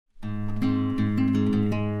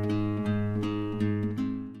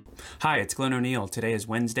Hi, it's Glenn O'Neill. Today is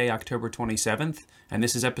Wednesday, October 27th, and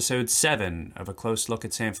this is episode 7 of A Close Look at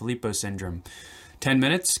Sanfilippo Syndrome. 10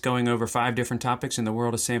 minutes going over 5 different topics in the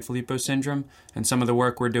world of Sanfilippo syndrome and some of the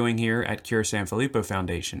work we're doing here at Cure Sanfilippo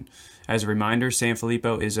Foundation. As a reminder,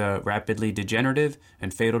 Sanfilippo is a rapidly degenerative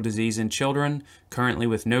and fatal disease in children, currently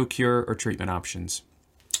with no cure or treatment options.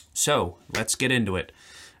 So, let's get into it.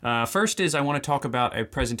 First is I want to talk about a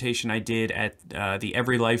presentation I did at the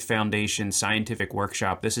Every Life Foundation scientific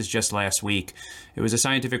workshop. This is just last week. It was a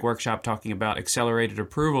scientific workshop talking about accelerated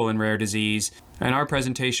approval in rare disease, and our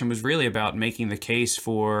presentation was really about making the case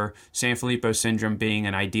for Sanfilippo syndrome being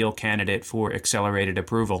an ideal candidate for accelerated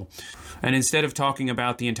approval. And instead of talking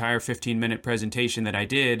about the entire 15-minute presentation that I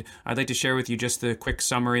did, I'd like to share with you just the quick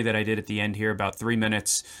summary that I did at the end here, about 3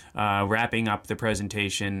 minutes, wrapping up the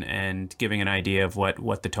presentation and giving an idea of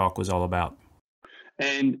what the talk was all about.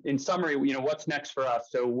 And in summary, what's next for us?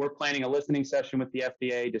 So we're planning a listening session with the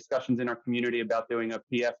FDA, discussions in our community about doing a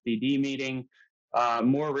PFDD meeting,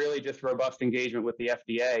 more really just robust engagement with the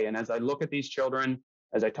FDA. And as I look at these children,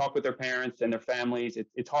 as I talk with their parents and their families,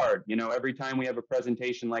 it's hard. Every time we have a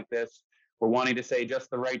presentation like this, we're wanting to say just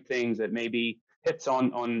the right things that maybe hits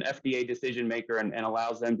on FDA decision maker and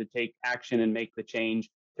allows them to take action and make the change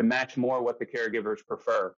to match more what the caregivers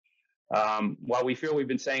prefer. While we feel we've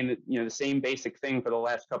been saying that, the same basic thing for the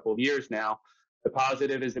last couple of years now, the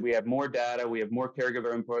positive is that we have more data, we have more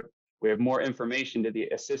caregiver input, we have more information to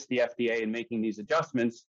assist the FDA in making these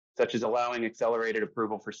adjustments, such as allowing accelerated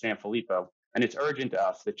approval for Sanfilippo. And it's urgent to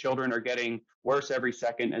us. The children are getting worse every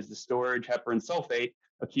second as the storage heparan sulfate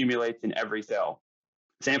accumulates in every cell.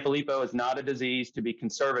 Sanfilippo is not a disease to be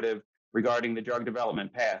conservative regarding the drug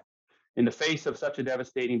development path. In the face of such a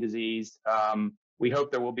devastating disease, we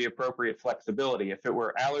hope there will be appropriate flexibility. If it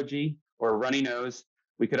were allergy or a runny nose,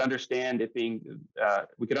 we could understand being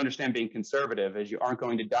conservative, as you aren't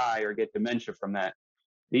going to die or get dementia from that.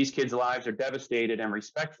 These kids' lives are devastated, and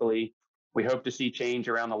respectfully, we hope to see change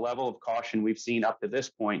around the level of caution we've seen up to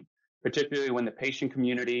this point, particularly when the patient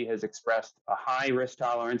community has expressed a high risk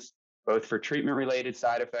tolerance, both for treatment-related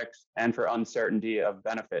side effects and for uncertainty of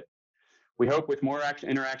benefit. We hope with more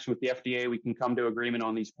interaction with the FDA, we can come to agreement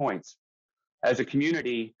on these points. As a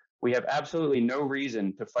community, we have absolutely no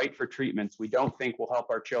reason to fight for treatments we don't think will help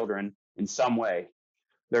our children in some way.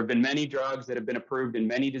 There have been many drugs that have been approved in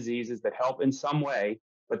many diseases that help in some way,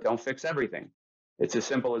 but don't fix everything. It's as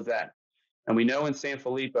simple as that. And we know in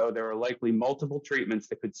Sanfilippo, there are likely multiple treatments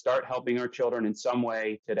that could start helping our children in some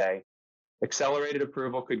way today. Accelerated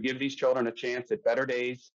approval could give these children a chance at better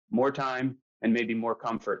days, more time, and maybe more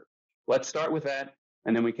comfort. Let's start with that,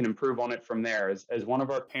 and then we can improve on it from there. As one of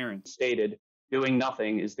our parents stated, doing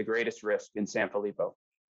nothing is the greatest risk in Sanfilippo.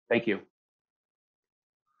 Thank you.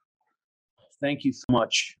 Thank you so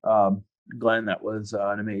much, Glenn. That was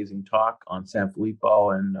an amazing talk on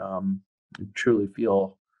Sanfilippo, and I truly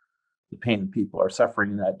feel the pain that people are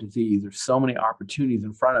suffering in that disease. There's so many opportunities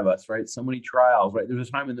in front of us, right? So many trials, right? There was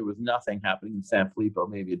a time when there was nothing happening in Sanfilippo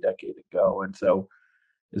maybe a decade ago. And so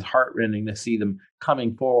it's heartrending to see them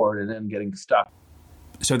coming forward and then getting stuck.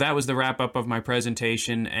 So that was the wrap up of my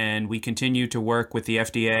presentation, and we continue to work with the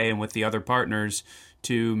FDA and with the other partners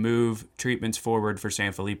to move treatments forward for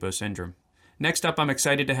Sanfilippo syndrome. Next up, I'm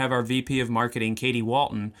excited to have our VP of Marketing, Katie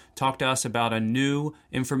Walton, talk to us about a new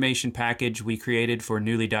information package we created for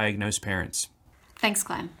newly diagnosed parents. Thanks,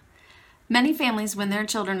 Glenn. Many families, when their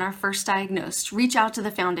children are first diagnosed, reach out to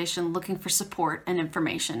the foundation looking for support and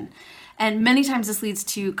information. And many times this leads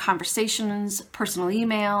to conversations, personal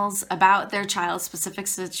emails about their child's specific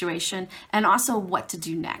situation, and also what to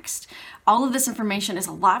do next. All of this information is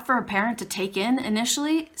a lot for a parent to take in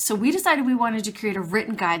initially, so we decided we wanted to create a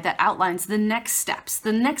written guide that outlines the next steps,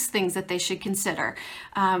 the next things that they should consider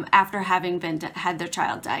after having had their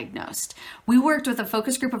child diagnosed. We worked with a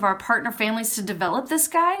focus group of our partner families to develop this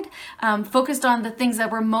guide, focused on the things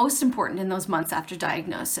that were most important in those months after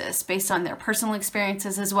diagnosis, based on their personal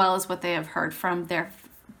experiences as well as what they have heard from their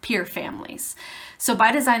peer families. So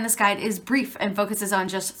by design, this guide is brief and focuses on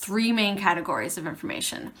just 3 main categories of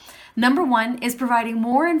information. Number 1 is providing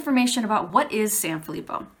more information about what is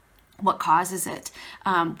Sanfilippo. What causes it?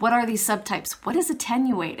 What are these subtypes? What is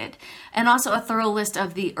attenuated? And also a thorough list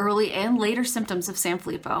of the early and later symptoms of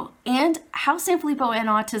Sanfilippo and how Sanfilippo and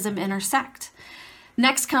autism intersect.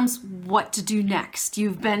 Next comes what to do next.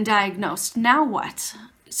 You've been diagnosed. Now what?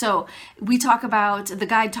 So the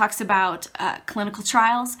guide talks about clinical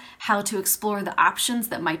trials, how to explore the options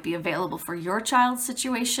that might be available for your child's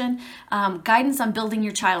situation, guidance on building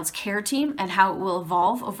your child's care team and how it will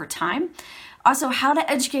evolve over time. Also, how to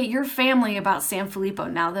educate your family about Sanfilippo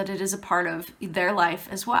now that it is a part of their life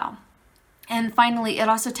as well. And finally, it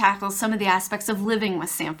also tackles some of the aspects of living with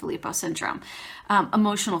Sanfilippo syndrome,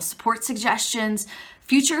 emotional support suggestions,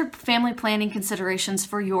 future family planning considerations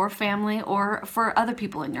for your family or for other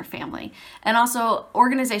people in your family, and also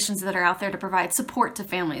organizations that are out there to provide support to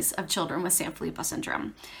families of children with Sanfilippo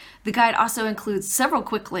syndrome. The guide also includes several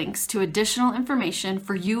quick links to additional information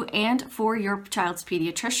for you and for your child's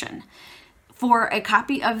pediatrician. For a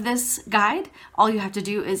copy of this guide, all you have to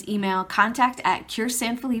do is email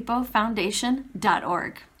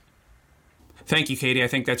contact@curesanfilippofoundation.org. Thank you, Katie. I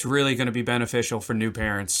think that's really going to be beneficial for new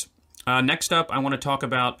parents. Next up, I want to talk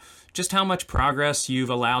about just how much progress you've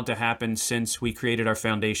allowed to happen since we created our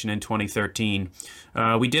foundation in 2013.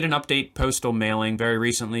 We did an update postal mailing very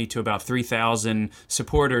recently to about 3,000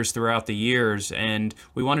 supporters throughout the years, and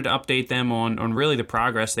we wanted to update them on really the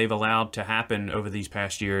progress they've allowed to happen over these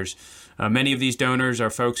past years. Many of these donors are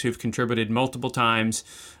folks who've contributed multiple times,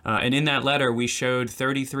 and in that letter, we showed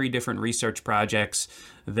 33 different research projects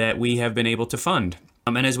that we have been able to fund.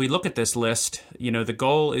 And as we look at this list, the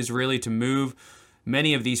goal is really to move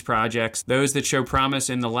many of these projects, those that show promise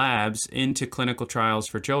in the labs, into clinical trials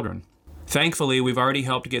for children. Thankfully, we've already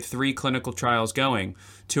helped get 3 clinical trials going.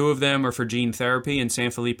 2 of them are for gene therapy in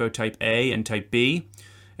Sanfilippo type A and type B.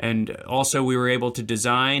 And also we were able to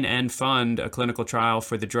design and fund a clinical trial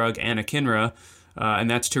for the drug anakinra, and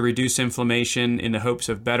that's to reduce inflammation in the hopes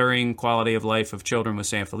of bettering quality of life of children with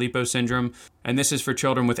Sanfilippo syndrome. And this is for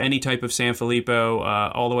children with any type of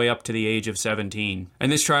Sanfilippo all the way up to the age of 17.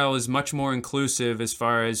 And this trial is much more inclusive as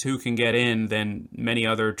far as who can get in than many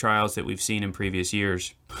other trials that we've seen in previous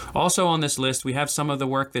years. Also on this list, we have some of the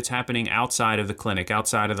work that's happening outside of the clinic,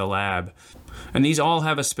 outside of the lab. And these all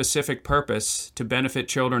have a specific purpose to benefit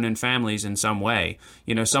children and families in some way.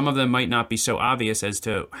 Some of them might not be so obvious as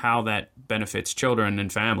to how that benefits children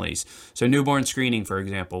and families. So newborn screening, for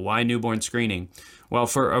example. Why newborn screening? Well,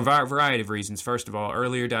 for a variety of reasons. First of all,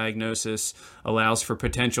 earlier diagnosis allows for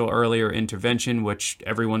potential earlier intervention, which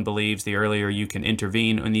everyone believes the earlier you can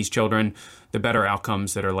intervene on these children, the better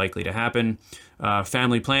outcomes that are likely to happen.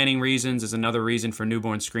 Family planning reasons is another reason for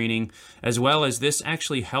newborn screening, as well as this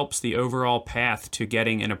actually helps the overall path to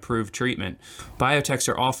getting an approved treatment. Biotechs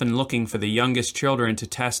are often looking for the youngest children to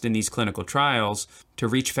test in these clinical trials to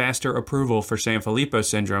reach faster approval for Sanfilippo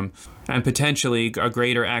syndrome and potentially a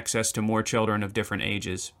greater access to more children of different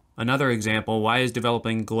ages. Another example, why is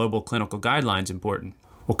developing global clinical guidelines important?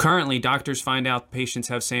 Well, currently doctors find out patients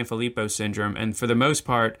have Sanfilippo syndrome, and for the most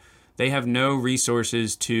part, they have no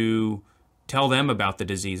resources to tell them about the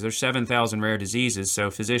disease. There's 7,000 rare diseases,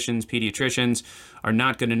 so physicians, pediatricians are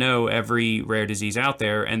not going to know every rare disease out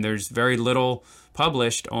there, and there's very little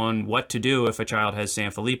published on what to do if a child has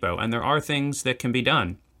Sanfilippo, and there are things that can be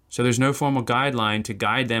done. So there's no formal guideline to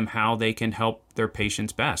guide them how they can help their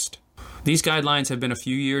patients best. These guidelines have been a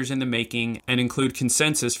few years in the making and include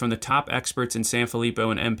consensus from the top experts in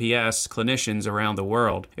Sanfilippo and MPS clinicians around the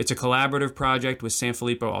world. It's a collaborative project with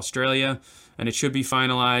Sanfilippo Australia, and it should be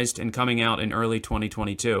finalized and coming out in early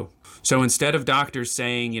 2022. So instead of doctors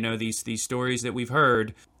saying, these stories that we've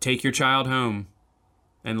heard, take your child home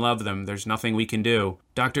and love them, there's nothing we can do,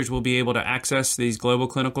 doctors will be able to access these global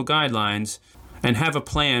clinical guidelines and have a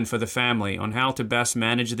plan for the family on how to best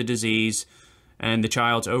manage the disease and the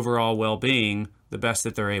child's overall well-being the best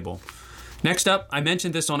that they're able. Next up, I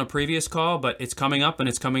mentioned this on a previous call, but it's coming up, and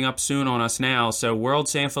it's coming up soon on us now. So World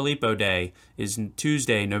Sanfilippo Day is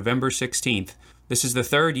Tuesday, November 16th. This is the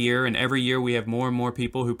 3rd year, and every year we have more and more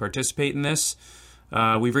people who participate in this.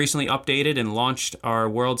 We've recently updated and launched our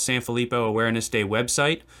World Sanfilippo Awareness Day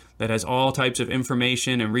website that has all types of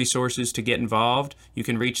information and resources to get involved. You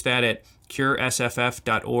can reach that at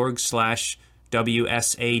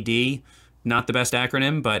curesff.org/WSAD. Not the best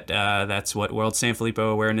acronym, but that's what World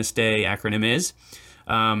Sanfilippo Awareness Day acronym is.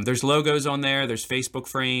 There's logos on there. There's Facebook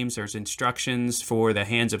frames. There's instructions for the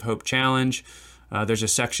Hands of Hope Challenge. There's a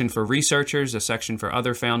section for researchers, a section for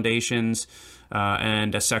other foundations,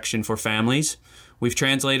 and a section for families. We've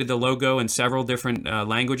translated the logo in several different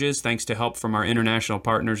languages, thanks to help from our international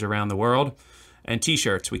partners around the world. And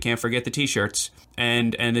T-shirts. We can't forget the T-shirts.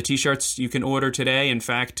 And the T-shirts you can order today. In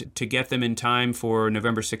fact, to get them in time for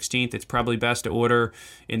November 16th, it's probably best to order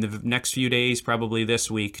in the next few days, probably this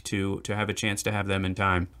week, to have a chance to have them in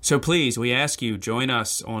time. So please, we ask you, join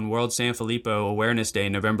us on World Sanfilippo Awareness Day,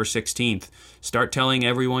 November 16th. Start telling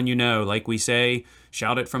everyone you know. Like we say,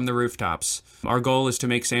 shout it from the rooftops. Our goal is to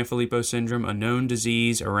make Sanfilippo syndrome a known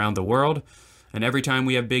disease around the world. And every time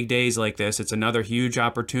we have big days like this, it's another huge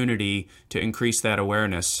opportunity to increase that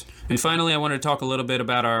awareness. And finally, I want to talk a little bit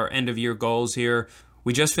about our end-of-year goals here.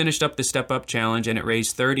 We just finished up the Step Up Challenge, and it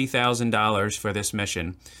raised $30,000 for this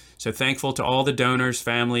mission. So thankful to all the donors,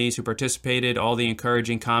 families who participated, all the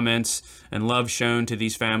encouraging comments and love shown to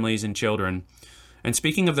these families and children. And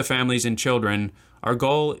speaking of the families and children, our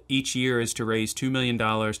goal each year is to raise $2 million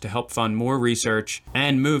to help fund more research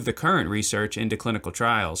and move the current research into clinical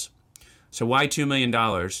trials. So why $2 million?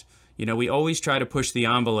 We always try to push the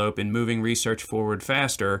envelope in moving research forward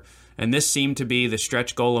faster, and this seemed to be the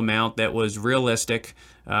stretch goal amount that was realistic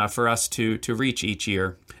for us to reach each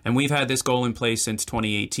year. And we've had this goal in place since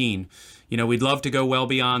 2018. We'd love to go well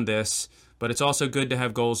beyond this, but it's also good to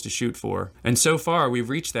have goals to shoot for. And so far, we've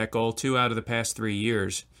reached that goal 2 out of the past 3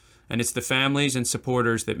 years. And it's the families and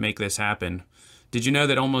supporters that make this happen. Did you know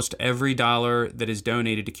that almost every dollar that is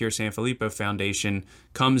donated to Cure Sanfilippo Foundation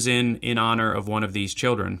comes in honor of one of these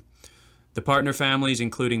children? The partner families,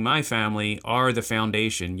 including my family, are the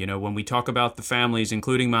foundation. When we talk about the families,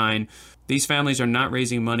 including mine, these families are not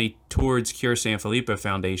raising money towards Cure Sanfilippo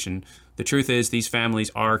Foundation. The truth is, these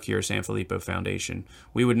families are Cure Sanfilippo Foundation.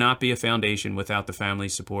 We would not be a foundation without the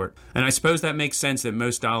family's support. And I suppose that makes sense that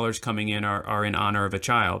most dollars coming in are in honor of a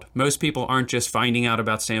child. Most people aren't just finding out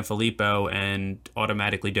about Sanfilippo and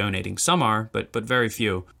automatically donating. Some are, but very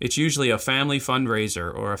few. It's usually a family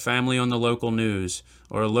fundraiser or a family on the local news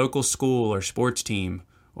or a local school or sports team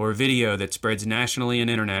or a video that spreads nationally and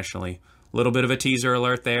internationally. A little bit of a teaser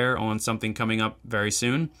alert there on something coming up very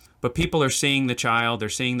soon. But people are seeing the child, they're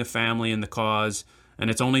seeing the family and the cause,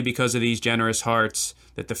 and it's only because of these generous hearts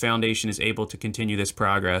that the foundation is able to continue this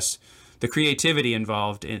progress. The creativity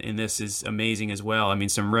involved in this is amazing as well.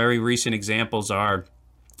 Some very recent examples are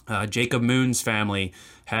Jacob Moon's family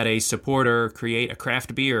had a supporter create a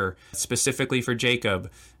craft beer specifically for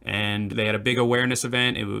Jacob, and they had a big awareness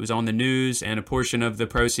event. It was on the news, and a portion of the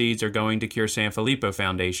proceeds are going to Cure Sanfilippo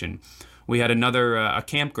Foundation. We had another a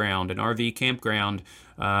campground, an RV campground,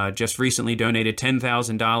 just recently donated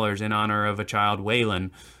 $10,000 in honor of a child,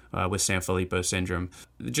 Waylon, with Sanfilippo syndrome.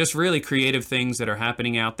 Just really creative things that are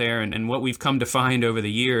happening out there, and what we've come to find over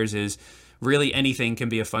the years is really anything can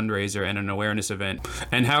be a fundraiser and an awareness event.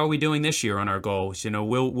 And how are we doing this year on our goals?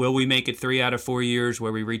 Will we make it 3 out of 4 years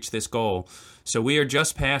where we reach this goal? So we are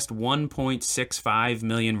just past 1.65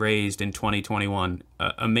 million raised in 2021.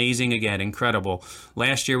 Amazing again, incredible.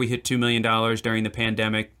 Last year we hit $2 million during the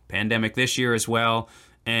pandemic this year as well.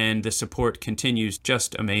 And the support continues,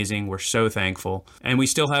 just amazing. We're so thankful. And we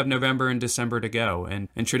still have November and December to go.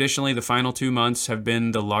 And traditionally, the final 2 months have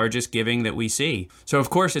been the largest giving that we see. So,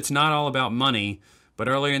 of course, it's not all about money. But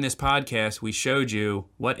earlier in this podcast, we showed you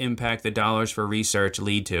what impact the dollars for research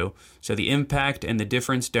lead to. So the impact and the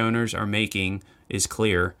difference donors are making is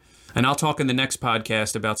clear. And I'll talk in the next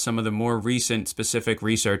podcast about some of the more recent specific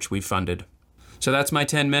research we've funded. So that's my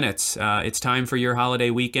 10 minutes. It's time for your holiday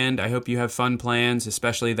weekend. I hope you have fun plans,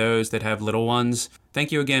 especially those that have little ones.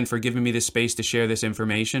 Thank you again for giving me the space to share this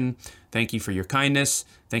information. Thank you for your kindness.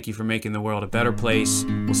 Thank you for making the world a better place.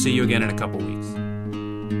 We'll see you again in a couple weeks.